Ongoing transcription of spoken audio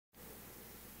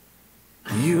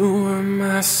You were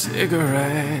my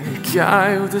cigarette,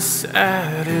 guy with the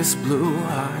saddest blue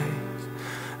eyes.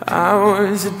 I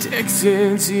was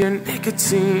addicted to your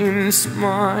nicotine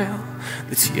smile.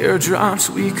 The teardrops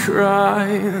we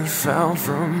cried fell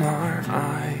from our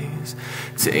eyes,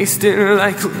 tasted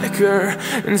like liquor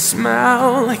and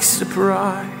smelled like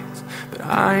surprise. But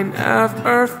I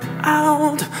never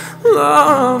felt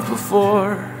love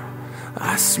before.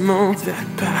 I smoked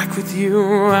that back with you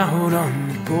out on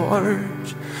the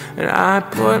porch, and I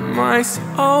put my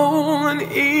soul in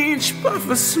each puff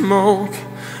of smoke,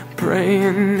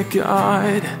 praying to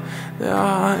God that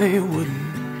I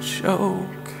wouldn't choke.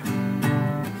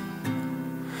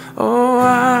 Oh,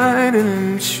 I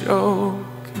didn't choke.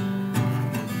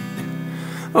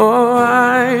 Oh,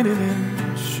 I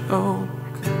didn't choke.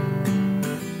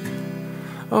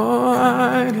 Oh,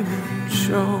 I didn't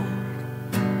choke.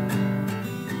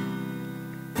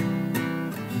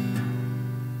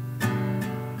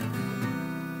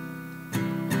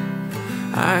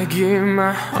 I gave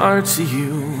my heart to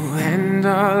you and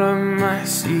all of my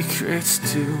secrets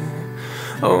too.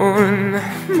 Oh, in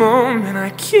that moment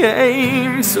I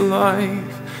came to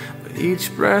life, but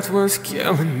each breath was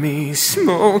killing me.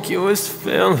 Smoke, it was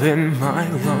filling my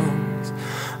lungs,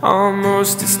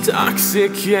 almost as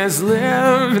toxic as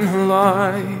living a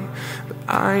lie. But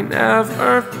I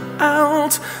never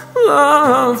felt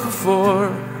love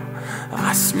before.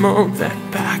 I smoked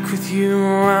that back with you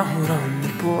out on the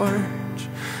porch,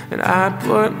 and I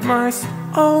put my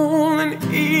soul in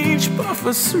each puff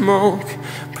of smoke,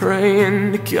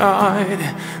 praying to God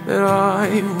that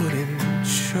I wouldn't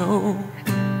choke.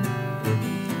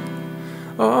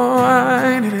 Oh,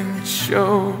 I didn't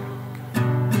choke.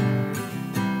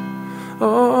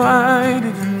 Oh, I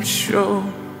didn't choke.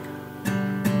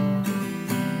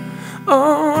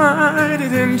 Oh, I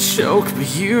didn't choke,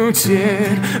 but you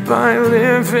did by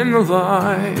living the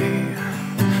lie.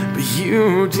 But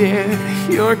you did,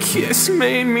 your kiss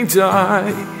made me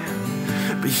die.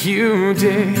 But you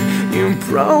did, you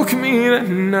broke me that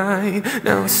night.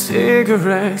 Now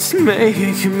cigarettes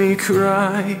make me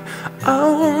cry.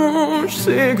 Oh,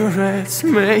 cigarettes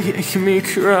make me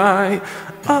cry.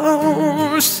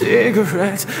 Oh,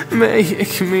 cigarettes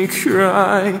make me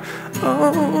cry.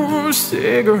 Oh,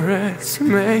 cigarettes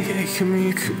make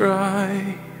me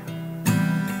cry.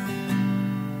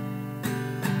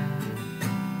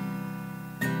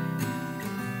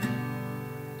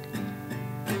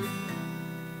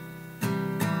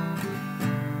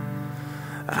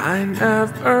 I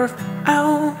never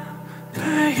felt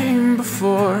pain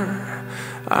before.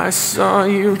 I saw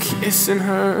you kissing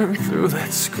her through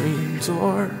that screen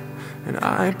door, and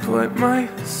I put my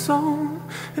soul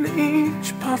in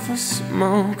each puff of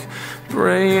smoke,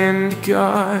 praying to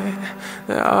God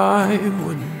that I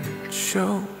wouldn't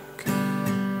choke.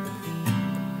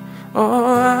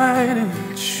 Oh, I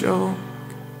didn't choke.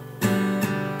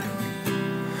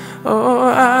 Oh,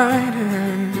 I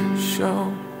didn't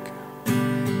choke.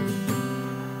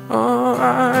 Oh,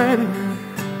 I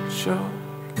didn't choke.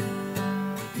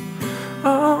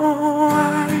 Oh,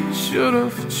 I should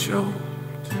have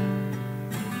choked.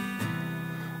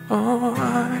 Oh,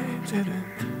 I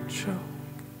didn't choke.